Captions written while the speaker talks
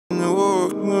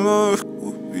Why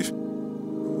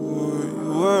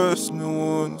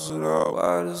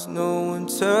does no one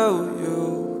tell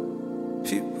you?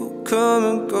 People come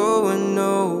and go and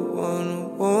no one will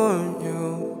warn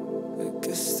you. I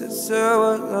guess that's how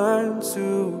I learned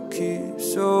to keep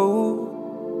so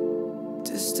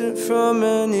distant from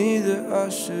any that I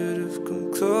should have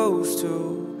come close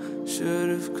to, should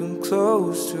have come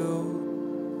close to.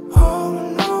 Oh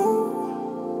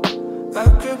no, I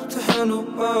gripped the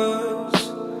handlebars.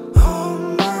 Oh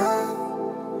my,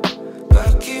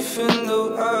 back even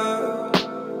though I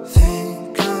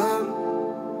think I'm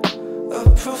a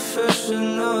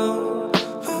professional,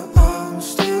 but I'm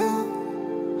still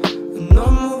a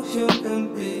normal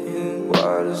human being.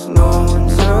 Why does no one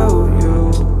tell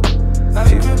you?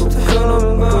 People come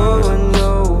and go and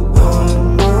no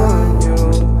one warn you.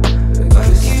 I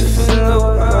even though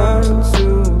I do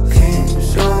keep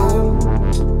so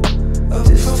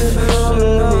distant from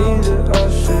me that I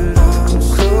should have come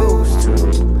close to,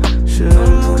 should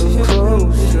have come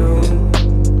close to.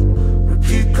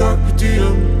 Repeat carpe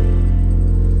diem,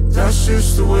 that's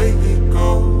just the way it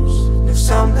goes. Next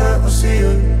time that I see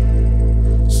you,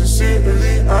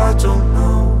 sincerely I don't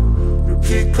know.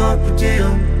 Repeat carpe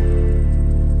diem,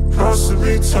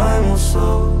 possibly time will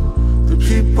slow. The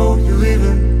people you're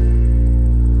leaving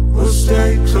will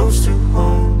stay close to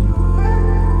home.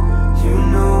 You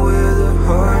know where the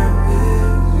heart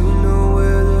is, you know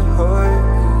where the heart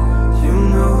is. You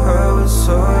know how it's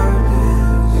hard,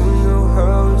 you know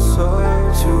how it's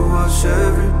hard to watch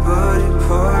everybody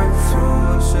part, to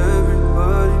watch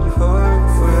everybody part.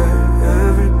 Where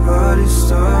everybody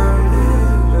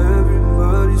started,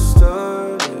 everybody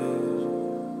started.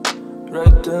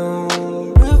 Right down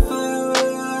rivers,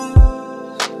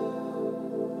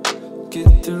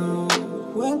 get through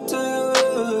winter,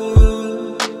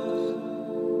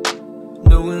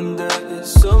 knowing that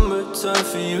it's summertime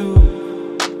for you.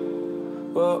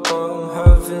 While I'm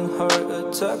having heart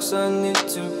attacks, I need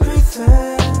to breathe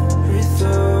in, breathe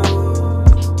out.